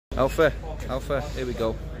Alpha, here we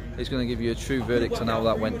go. He's going to give you a true verdict on how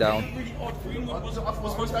that went down.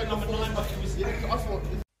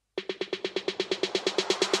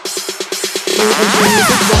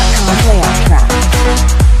 Playoff track.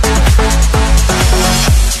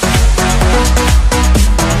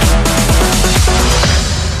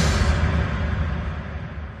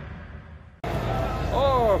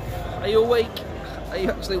 Oh, are you awake? Are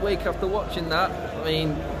you actually awake after watching that? I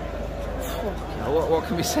mean, what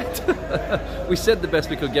can we say? We said the best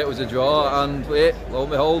we could get was a draw, and lo and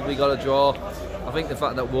behold, we got a draw. I think the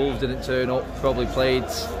fact that Wolves didn't turn up probably played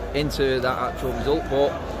into that actual result,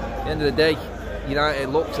 but at the end of the day, United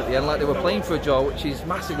looked at the end like they were playing for a draw, which is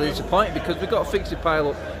massively disappointing because we've got a fixed pile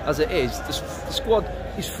up as it is. The squad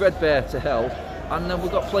is threadbare to hell, and then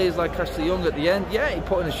we've got players like Ashley Young at the end. Yeah, he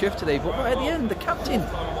put in a shift today, but right at the end, the captain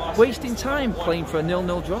wasting time playing for a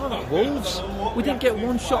 0-0 draw at Wolves. We didn't get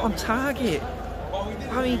one shot on target.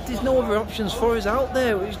 I mean, there's no other options for us out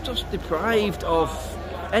there. It was just deprived of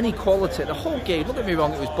any quality. The whole game, don't get me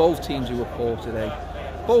wrong, it was both teams who were poor today.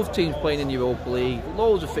 Both teams playing in Europa League,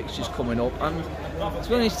 loads of fixtures coming up, and to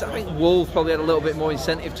be honest, I think Wolves probably had a little bit more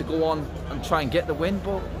incentive to go on and try and get the win,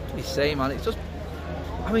 but you say, man, it's just,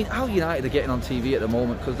 I mean, how United are getting on TV at the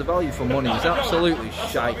moment, because the value for money is absolutely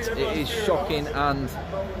shite. It is shocking, and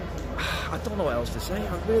I don't know what else to say.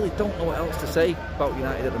 I really don't know what else to say about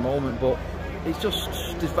United at the moment, but it's just,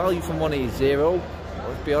 the value for money is zero,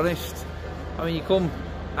 let's be honest. I mean, you come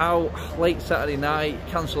out late Saturday night,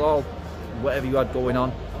 cancel all whatever you had going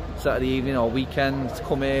on Saturday evening or weekend to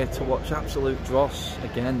come here to watch absolute dross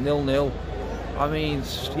again, 0-0. I mean,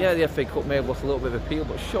 yeah, the FA Cup may have lost a little bit of appeal,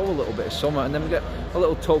 but show a little bit of summer, and then we get a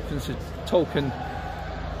little token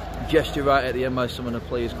gesture right at the end by some of the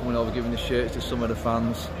players coming over, giving the shirts to some of the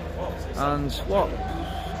fans. And what?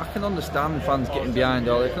 I can understand fans getting behind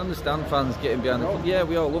all. I can understand fans getting behind the club. Yeah,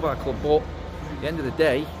 we all love our club, but at the end of the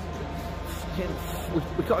day,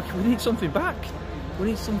 we need something back. We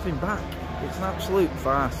need something back. It's an absolute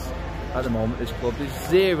farce at the moment, this club. There's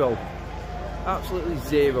zero, absolutely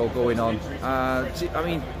zero going on. I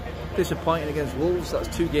mean, disappointing against Wolves. That's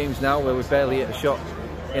 2 games now where we barely hit a shot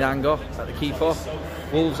in anger at the keeper.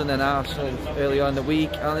 Wolves and then Arsenal earlier in the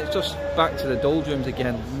week, and it's just back to the doldrums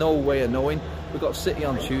again. No way of knowing. We've got City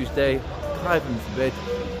on Tuesday, heaven forbid.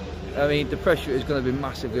 I mean, the pressure is going to be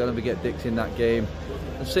massively on if we get dicked in that game.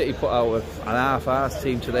 And City put out an half-assed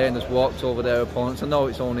team today and just walked over their opponents. I know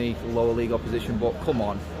it's only lower league opposition, but come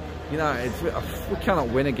on. United, we cannot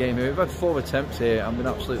win a game here. We've had 4 attempts here and been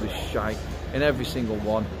absolutely shite in every single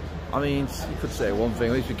one. I mean, you could say one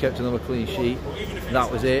thing, at least we kept another clean sheet. That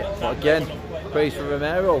was it. But again, praise for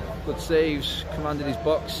Romero. Good saves, commanded his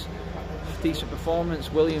box. Decent performance.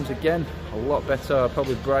 Williams again, a lot better.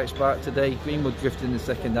 Probably bright spark today. Greenwood drifted in the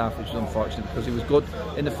second half, which is unfortunate because he was good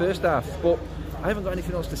in the first half. But I haven't got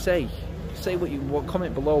anything else to say. Say what you want,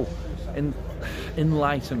 comment below, and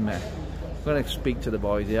enlighten me. I'm going to speak to the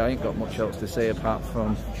boys here. I ain't got much else to say apart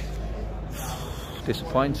from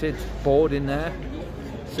disappointed, bored in there,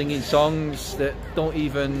 singing songs that don't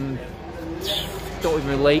even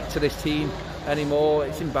relate to this team anymore.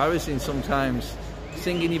 It's embarrassing sometimes.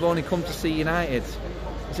 Singing "You've Only Come to See United."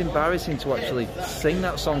 It's embarrassing to actually sing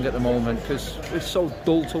that song at the moment because it's so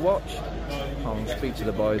dull to watch. I'll speak to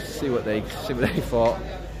the boys, see what they thought.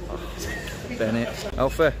 Oh, Bennett,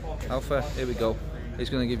 Alpha, here we go. He's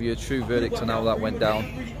going to give you a true verdict on how that went down.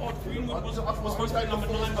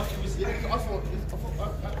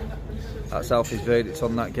 That's Alfie's verdict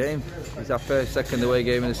on that game. It's our first second away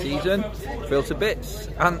game of the season. Filled to bits.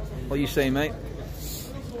 And what are you saying, mate?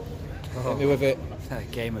 Hit me with it. A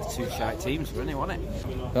game of 2 shite teams, really, wasn't it?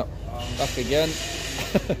 Yep. Back again.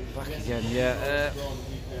 Back again, yeah.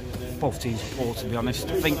 Both teams were poor, to be honest.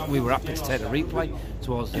 I think we were happy to take the replay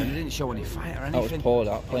towards the end. It didn't show any fight or anything. That was poor,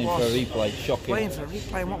 that. Playing for a replay. Shocking. Playing for a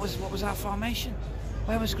replay, and what was our formation?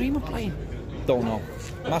 Where was Greenwood playing? Don't know.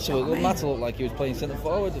 Matter looked like he was playing centre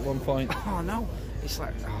forward at one point. Oh, no. It's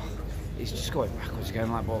like, it's just going backwards again,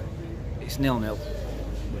 like, but it's 0-0.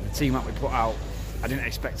 The team that we put out, I didn't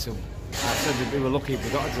expect to. I said that we were lucky if we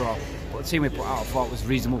got a draw, but the team we put out I thought was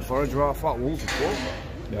reasonable for a draw. I thought Wolves were poor.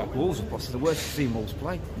 Yeah. Wolves were possibly the worst team Wolves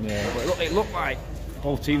play. Yeah. But it looked like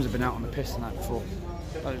both teams have been out on the piss the night before.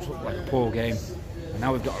 It looked like a poor game. And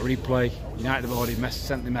now we've got a replay. United have already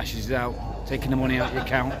sent the messages out, taking the money out of the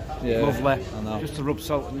account. Yeah. Lovely. I know. Just to rub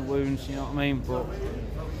salt in the wounds, you know what I mean? But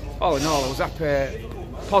all in all, I was happy.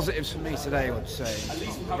 Positives for me today, I would say.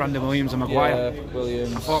 Brandon Williams and Maguire. Yeah,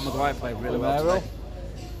 Williams. I thought Maguire played really well today.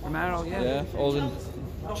 Romero, yeah. Yeah, Olden.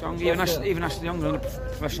 Chong, even Ashley Young, another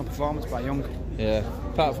professional performance by Young. Yeah,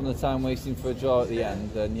 apart from the time wasting for a draw at the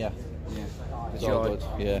end, then yeah. It's all joy. good,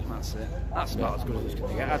 yeah. That's it. That's about as good as it's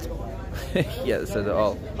going to get. Yeah, that said it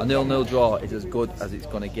all. A 0-0 draw is as good as it's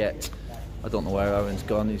going to get. I don't know where Aaron's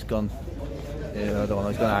gone. He's gone. Yeah, I don't know.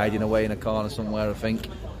 He's going to hiding away in a corner somewhere, I think.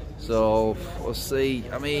 So we'll see.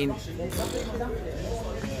 I mean,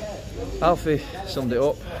 Alfie summed it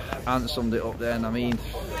up. Ant summed it up. Then I mean,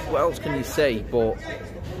 what else can you say? But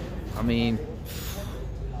I mean,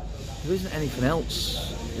 there isn't anything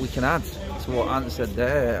else we can add to what Ant said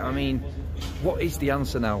there. I mean, what is the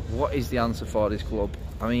answer now? What is the answer for this club?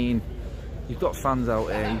 I mean, you've got fans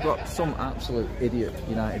out here, you've got some absolute idiot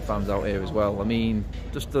United fans out here as well. I mean,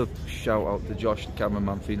 just a shout out to Josh, the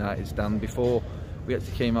cameraman for United stand. Before we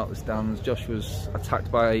actually came out the stands, Josh was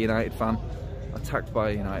attacked by a United fan. Which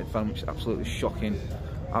is absolutely shocking.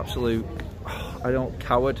 Absolute,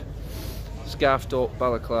 coward. Scarfed up,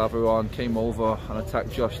 balaclava on, came over and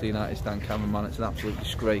attacked Josh, the United stand cameraman. It's an absolute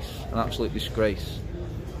disgrace.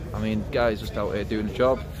 I mean, guys just out here doing the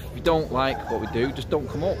job. If you don't like what we do, just don't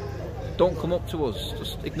come up. Don't come up to us,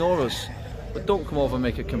 just ignore us. But don't come over and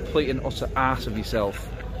make a complete and utter arse of yourself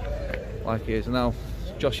like he is. And now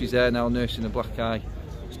Josh is there now, nursing a black eye,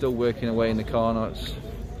 still working away in the corner.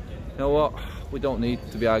 You know what? We don't need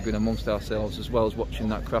to be arguing amongst ourselves as well as watching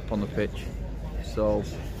that crap on the pitch. So,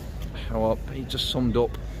 you know what? He just summed up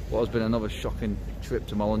what has been another shocking trip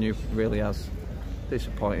to Molineux. It really has.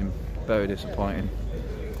 Disappointing, very disappointing.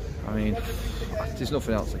 I mean, there's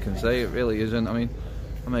nothing else I can say. It really isn't. I mean,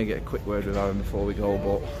 I may get a quick word with Aaron before we go,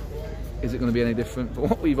 but is it going to be any different?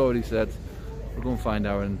 But what we've already said, we'll go and find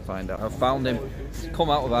Aaron and find out. I've found him. He's come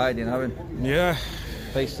out of hiding, Aaron. Yeah.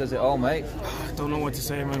 Face says it all, mate. I don't know what to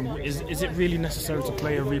say, man. Is it really necessary to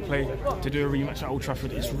play a replay, to do a rematch at Old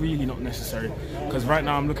Trafford? It's really not necessary. Because right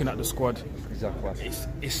now I'm looking at the squad. Exactly.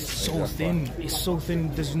 It's so thin. It's so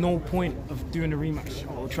thin. There's no point of doing a rematch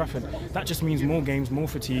at Old Trafford. That just means more games, more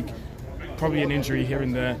fatigue, probably an injury here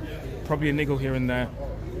and there, probably a niggle here and there.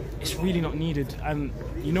 It's really not needed. And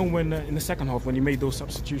you know, when in the second half, when he made those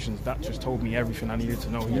substitutions, that just told me everything I needed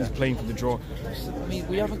to know. He was playing for the draw. I mean,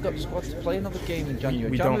 we haven't got the squad to play another game in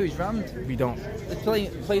January. We January's don't. rammed. We don't.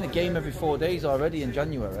 They're playing a game every 4 days already in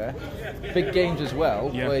January. Big games as well,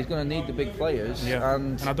 where he's going to need the big players. Yeah.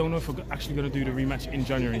 And I don't know if we're actually going to do the rematch in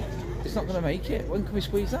January. It's not going to make it. When can we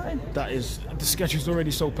squeeze that in? That is, the schedule's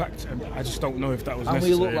already so packed, and I just don't know if that was and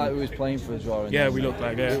necessary. we looked like we was playing for a draw. Yeah, we looked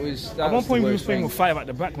like, yeah. It was, at one point we was playing with 5 at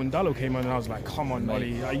the back when Dallo came on, and I was like, come on,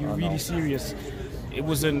 Ollie, are you really serious? It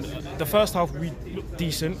wasn't, the first half we looked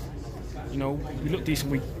decent, you know,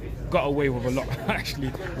 we got away with a lot actually.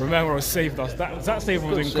 Romero saved us. That save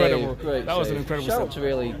was incredible. That was an incredible save. Shout to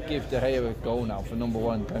really give De Gea a go now for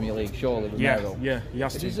 #1 Premier League, surely. Romero. Yeah, he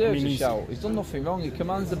has to. He deserves a shout. He's done nothing wrong. He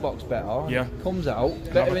commands the box better. Yeah, comes out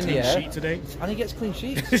better in the air. Sheet today, and he gets clean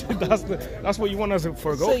sheets. that's what you want as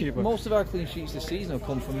for a goalkeeper. Most of our clean sheets this season have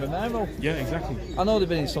come from Romero. Yeah, exactly. I know they've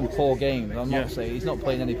been in some poor games. I'm not saying he's not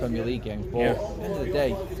playing any Premier League games, but at the end of the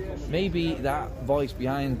day, maybe that voice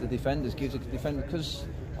behind the defenders gives a defender, because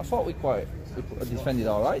I thought we defended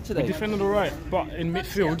all right today. We defended all right, but in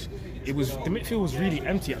midfield, the midfield was really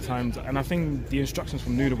empty at times, and I think the instructions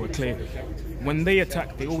from Nuno were clear. When they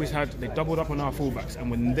attacked, they doubled up on our fullbacks,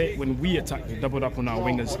 and when we attacked, they doubled up on our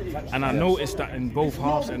wingers. And I noticed that in both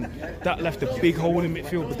halves, and that left a big hole in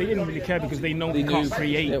midfield. But they didn't really care because they know we can't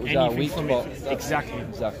create anything from it.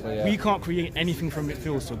 Exactly. Yeah. We can't create anything from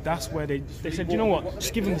midfield, so that's where they said, you know what?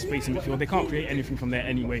 Just give them the space in midfield. They can't create anything from there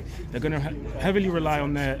anyway. They're going to heavily rely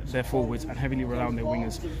on their forwards and heavily rely on their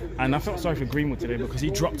wingers. And I felt sorry for Greenwood today because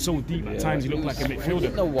he dropped so deep at times. He looked like a midfielder. I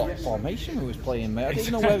didn't know what formation he was playing, mate. I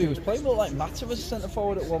didn't know where he was playing. It looked like Mata was a centre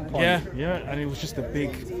forward at one point. Yeah, and it was just a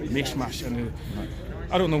big mishmash. And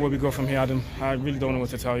I don't know where we go from here, Adam. I really don't know what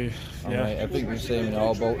to tell you. Yeah, mate, I think we're saying in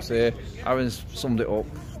all boats here. Aaron's summed it up.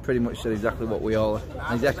 Pretty much said exactly what we all.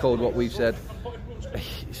 And he's echoed what we've said.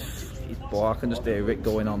 Boy, I can just hear Rick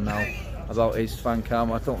going on now about his fan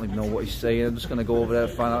cam. I don't even know what he's saying. I'm just going to go over there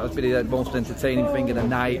and find out. It's been the most entertaining thing of the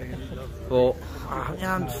night. But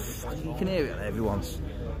you can hear it.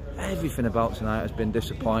 Everything about tonight has been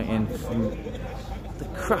disappointing. From the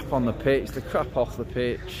crap on the pitch, the crap off the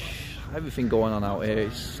pitch, everything going on out here.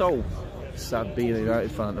 It's so sad being a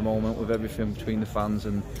United fan at the moment, with everything between the fans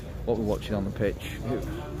and what we're watching on the pitch.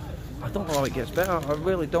 I don't know how it gets better. I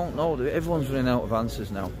really don't know. Everyone's running out of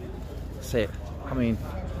answers now. That's it. I mean,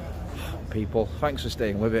 people, thanks for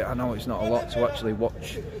staying with it. I know it's not a lot to actually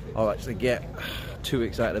watch or actually get too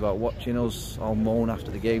excited about watching us all moan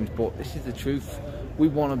after the games, but this is the truth. We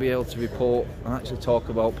want to be able to report and actually talk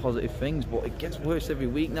about positive things, but it gets worse every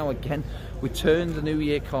week now. Again, we turned the New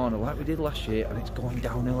Year corner like we did last year, and it's going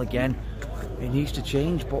downhill again. It needs to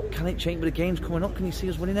change, but can it change with the games coming up? Can you see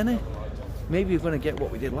us winning any? maybe we're going to get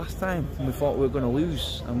what we did last time and we thought we were going to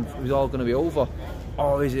lose and it was all going to be over?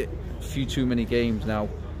 Or is it a few too many games now,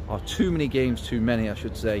 or too many games too many, I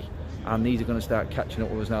should say, and these are going to start catching up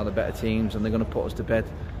with us now, the better teams, and they're going to put us to bed?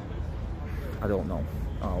 I don't know.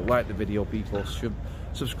 Like the video, people.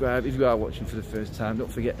 Subscribe if you are watching for the first time.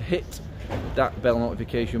 Don't forget to hit that bell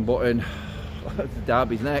notification button. The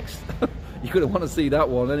derby's next. You're going to want to see that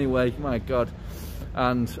one anyway, my God.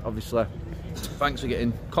 And obviously, thanks for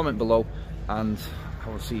getting. Comment below, and I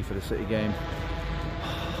will see you for the City game.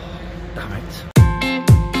 Damn it.